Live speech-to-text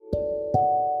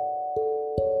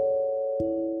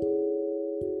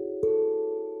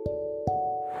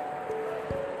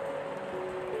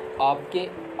आपके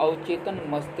अवचेतन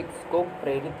मस्तिष्क को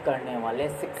प्रेरित करने वाले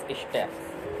 6 स्टेप्स।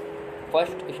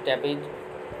 फर्स्ट स्टेप इज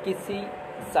किसी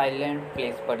साइलेंट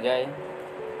प्लेस पर जाए।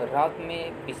 रात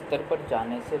में बिस्तर पर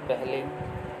जाने से पहले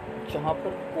जहाँ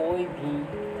पर कोई भी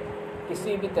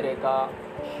किसी भी तरह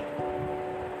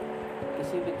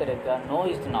का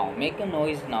नॉइज़ ना हो, मेक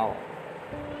नॉइज़ ना हो,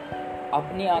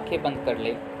 अपनी आंखें बंद कर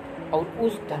ले और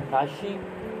उस धनराशि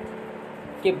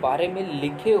के बारे में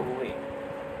लिखे हुए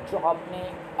जो आपने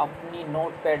अपनी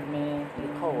नोटपैड में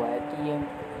लिखा हुआ है कि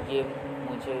ये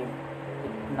मुझे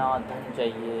इतना धन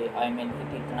चाहिए,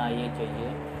 इतना ये चाहिए,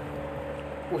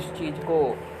 उस चीज़ को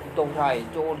दोहराए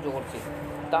ज़ोर ज़ोर से,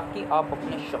 ताकि आप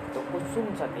अपने शब्दों को सुन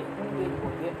सकें। उम्मीद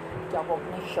होइए कि आप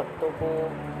अपने शब्दों को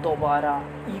दोबारा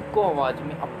इको आवाज़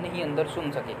में अपने ही अंदर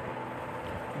सुन सकें।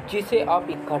 जिसे आप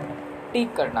इकट्ठी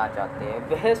करना चाहते हैं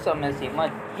वह समय सीमा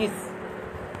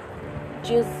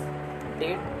जिस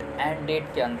डेट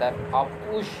के अंदर आप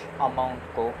उस अमाउंट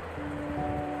को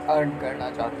अर्न करना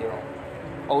चाहते हो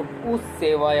और उस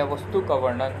सेवा या वस्तु का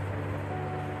वर्णन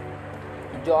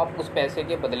जो आप उस पैसे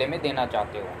के बदले में देना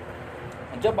चाहते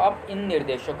हो। जब आप इन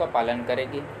निर्देशों का पालन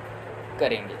करेंगे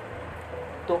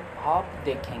तो आप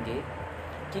देखेंगे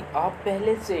कि आप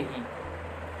पहले से ही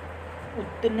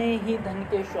उतने ही धन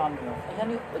के स्वामी हो।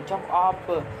 यानी जब आप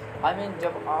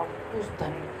उस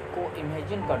धन को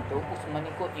इमेजिन करते हो, उस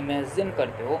मनी को इमेजिन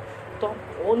करते हो, तो आप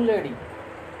ऑलरेडी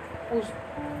उस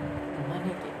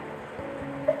मनी के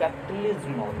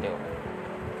कैपिटलिज्म होते हो।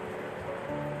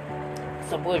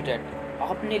 सपोज दैट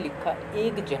आपने लिखा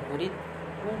 1 जनवरी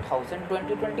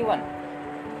 2021,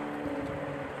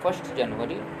 1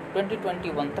 जनवरी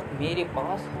 2021 तक मेरे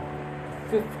पास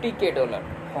 $50,000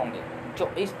 होंगे, जो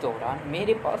इस दौरान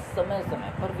मेरे पास समय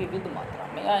समय पर विविध मात्रा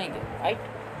में आएंगे, राइट।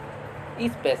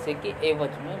 इस पैसे के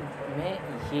एवज में मैं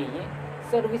ये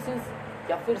सर्विसेज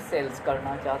या फिर सेल्स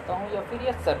करना चाहता हूँ या फिर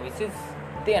ये सर्विसेज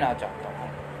देना चाहता हूँ,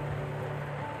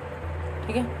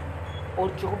 ठीक है। और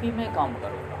जो भी मैं काम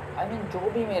करूँगा, जो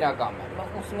भी मेरा काम है, मैं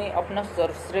उसमें अपना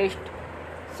सर्वश्रेष्ठ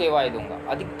सेवाएं दूंगा।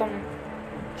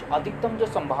 अधिकतम जो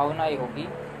संभावनाएं होगी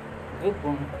वे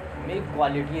गुण में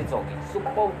क्वालिटीज़ होगी,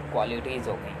 सुपर क्वालिटीज़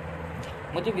होगी।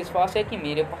 मुझे विश्वास है कि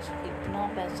मेरे पास इतना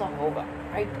पैसा होगा,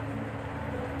 राइट।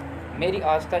 मेरी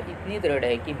आस्था इतनी दृढ़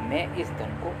है कि मैं इस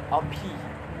धन को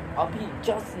अभी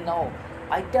just now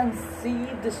I can see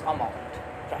this amount,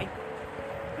 right.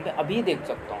 मैं अभी देख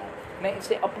सकता हूँ, मैं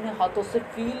इसे अपने हाथों से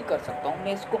फील कर सकता हूँ,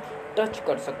 मैं इसको टच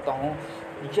कर सकता हूँ।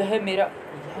 यह मेरा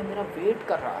वेट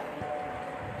कर रहा है,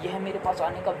 यह मेरे पास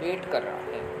आने का वेट कर रहा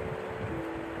है।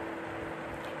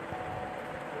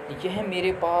 यह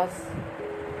मेरे पास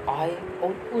आए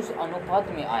और उस अनुपात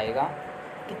में आएगा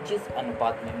कि जिस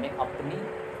अनुपात में मैं अपनी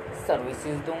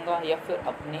सर्विसेज दूंगा या फिर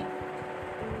अपनी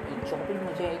जो भी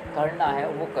मुझे करना है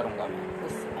वो करूंगा। मैं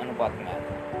उस अनुपात में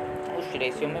आएगा, उस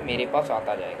रेशियो में मेरे पास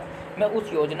आता जाएगा। मैं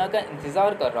उस योजना का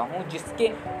इंतज़ार कर रहा हूँ जिसके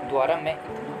द्वारा मैं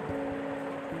इतना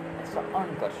ऐसा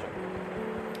अर्न कर सकूँ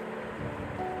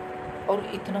और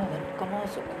इतना धन कमा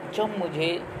सकूँ। जब मुझे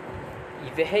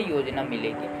वह योजना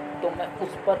मिलेगी तो मैं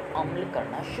उस पर अमल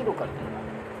करना शुरू कर दूँगा।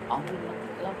 अमल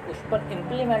मतलब उस पर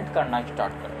इम्प्लीमेंट करना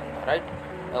स्टार्ट कर दूँगा, राइट।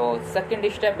 और सेकेंड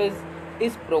स्टेप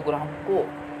इस प्रोग्राम को,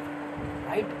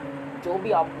 राइट, जो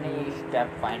भी आपने ये स्टेप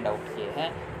फाइंड आउट किए हैं,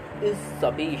 इस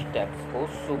सभी स्टेप्स को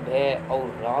सुबह और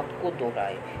रात को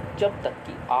दोहराए जब तक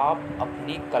कि आप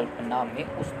अपनी कल्पना में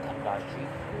उस धनराशि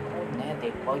को न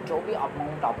देख पाओ। जो भी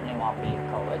अमाउंट आपने वहाँ पे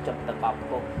लिखा हुआ है, जब तक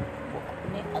आपको वो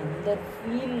अपने अंदर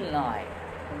फील ना आए,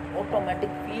 ऑटोमेटिक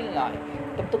फील ना आए,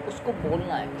 तब तक उसको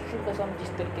बोलना है। शुरू कसम,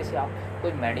 जिस तरीके से आप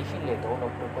कोई मेडिसिन लेते हो,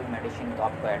 डॉक्टर कोई मेडिसिन तो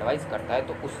आपको एडवाइस करता है,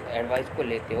 तो उस एडवाइस को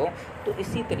लेते हो, तो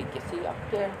इसी तरीके से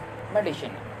आपके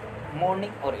मेडिसिन है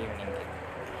मॉर्निंग और इवनिंग के,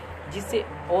 जिससे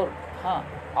और हाँ,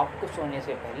 आपको सोने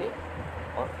से पहले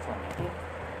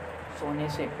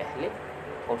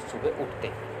और सुबह उठते,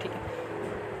 ठीक है,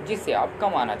 जिससे आप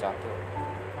कमाना चाहते हो।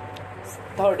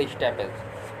 थर्ड स्टेप है,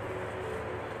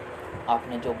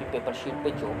 आपने जो भी पेपर शीट पे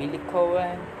जो भी लिखा हुआ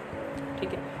है,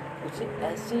 ठीक है, उसे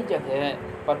ऐसी जगह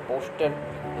पर पोस्टर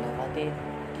लगा दे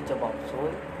कि जब आप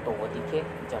सोए तो वो दिखे,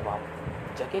 जब आप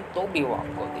जगे तो भी वो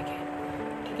आपको दिखे,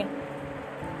 ठीक है।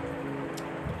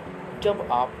 जब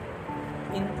आप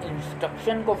इन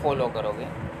इंस्ट्रक्शन को फॉलो करोगे,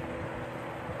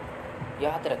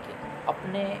 याद रखिए,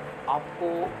 अपने आप को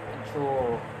जो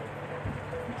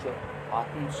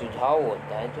आत्म सुझाव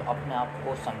होता है, जो अपने आप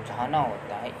को समझाना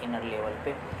होता है, इनर लेवल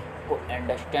पे को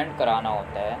अंडरस्टैंड कराना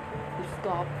होता है,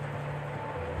 उसका आप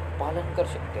पालन कर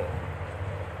सकते हो।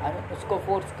 उसको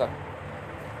फोर्स कर,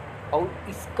 और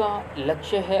इसका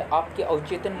लक्ष्य है आपके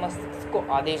अवचेतन मस्तिष्क को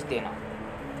आदेश देना।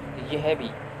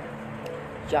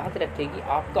 याद रखें कि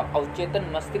आपका अवचेतन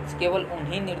मस्तिष्क केवल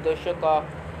उन्हीं निर्देशों का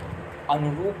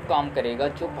अनुरूप काम करेगा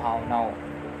जो भावनाओं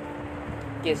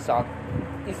के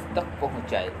साथ इस तक पहुंच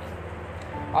जाएगी।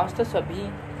 आज तो सभी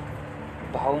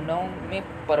भावनाओं में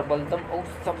प्रबलतम और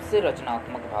सबसे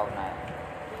रचनात्मक भावना है।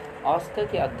 आज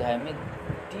तक के अध्याय में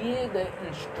दिए गए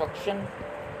इंस्ट्रक्शन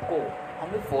को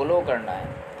हमें फॉलो करना है।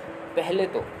 पहले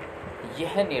तो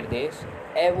यह निर्देश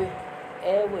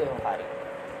अव्यवहारिक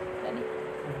यानी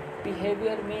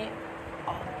बिहेवियर में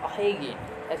आएगी,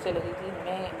 ऐसे लगे कि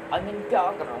मैं क्या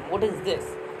कर रहा हूँ, what is this,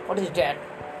 what is that,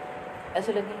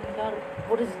 ऐसे लगेगा यार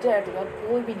व्हाट इज डैट, यार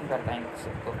कोई भी नहीं करता इन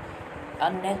सबको,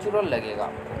 अननेचुरल लगेगा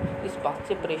आपको। इस बात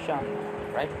से परेशान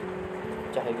ना, राइट?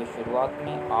 चाहे वो शुरुआत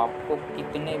में आपको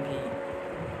कितने भी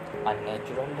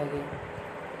अननेचुरल लगे,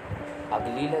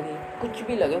 अगली लगे, कुछ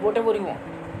भी लगे, व्हाटएवर यू वांट,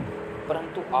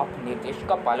 परंतु आप निर्देश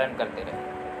का पालन करते रहें।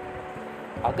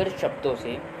 अगर शब्दों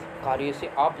से, कार्यों से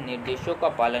आप निर्देशों का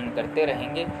पालन करते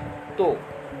रहेंगे तो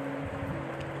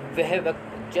वह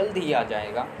वक्त जल्द ही आ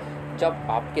जाएगा जब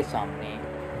आपके सामने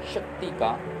शक्ति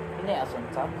का नया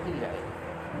संसार खुल जाएगा।